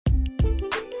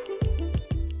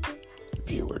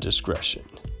Viewer discretion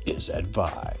is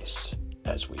advised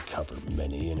as we cover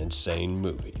many an insane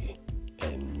movie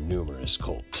and numerous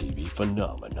cult TV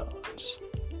phenomenons.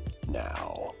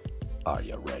 Now, are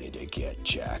you ready to get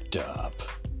jacked up?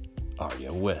 Are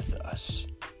you with us?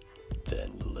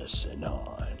 Then listen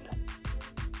on.